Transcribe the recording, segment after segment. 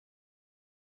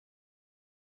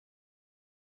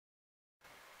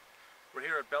We're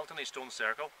here at Beltony Stone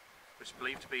Circle, which is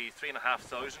believed to be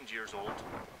 3,500 years old.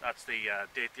 That's the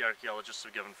date the archaeologists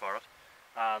have given for it.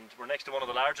 And we're next to one of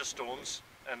the largest stones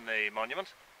in the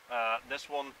monument. This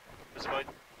one is about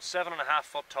 7.5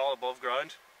 foot tall above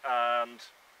ground, and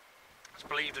it's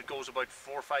believed it goes about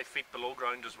 4 or 5 feet below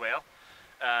ground as well,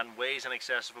 and weighs in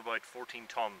excess of about 14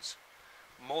 tons.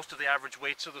 Most of the average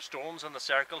weights of the stones in the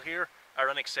circle here are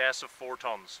in excess of 4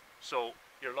 tons. So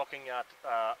you're looking at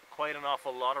quite an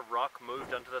awful lot of rock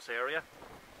moved into this area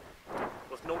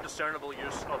with no discernible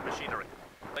use of machinery.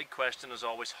 The big question is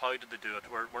always, how did they do it?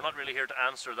 We're not really here to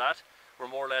answer that. We're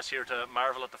more or less here to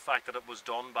marvel at the fact that it was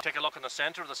done. Take a look in the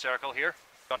centre of the circle here.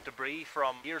 Got debris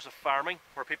from years of farming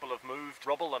where people have moved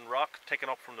rubble and rock taken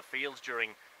up from the fields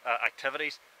during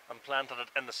activities and planted it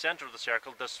in the centre of the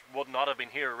circle. This would not have been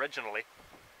here originally.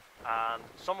 And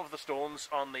some of the stones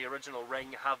on the original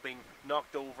ring have been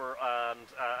knocked over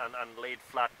and laid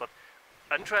flat, but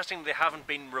interestingly they haven't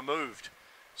been removed.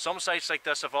 Some sites like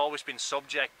this have always been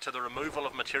subject to the removal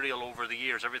of material over the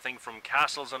years, everything from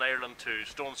castles in Ireland to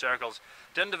stone circles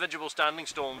to individual standing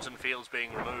stones in fields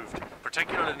being removed,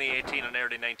 particularly in the 18 and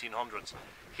early 1900s.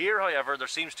 Here, however, there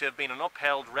seems to have been an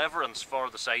upheld reverence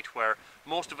for the site where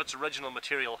most of its original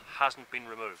material hasn't been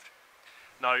removed.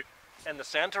 Now, in the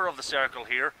centre of the circle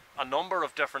here, a number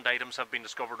of different items have been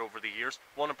discovered over the years.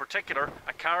 One in particular,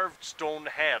 a carved stone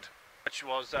head, which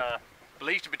was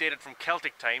believed to be dated from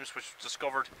Celtic times, which was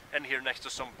discovered in here next to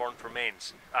some burnt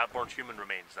remains, burnt human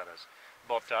remains that is.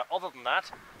 But other than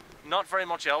that, not very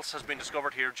much else has been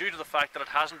discovered here due to the fact that it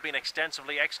hasn't been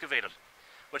extensively excavated,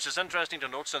 which is interesting to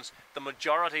note since the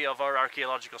majority of our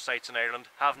archaeological sites in Ireland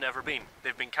have never been.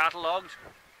 They've been catalogued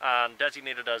and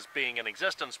designated as being in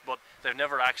existence, but they've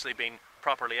never actually been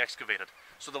properly excavated.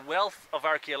 So the wealth of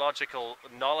archaeological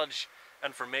knowledge,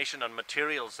 information and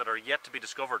materials that are yet to be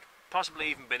discovered,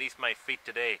 possibly even beneath my feet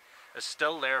today, is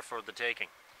still there for the taking.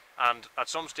 And at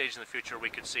some stage in the future we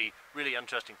could see really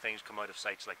interesting things come out of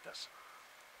sites like this.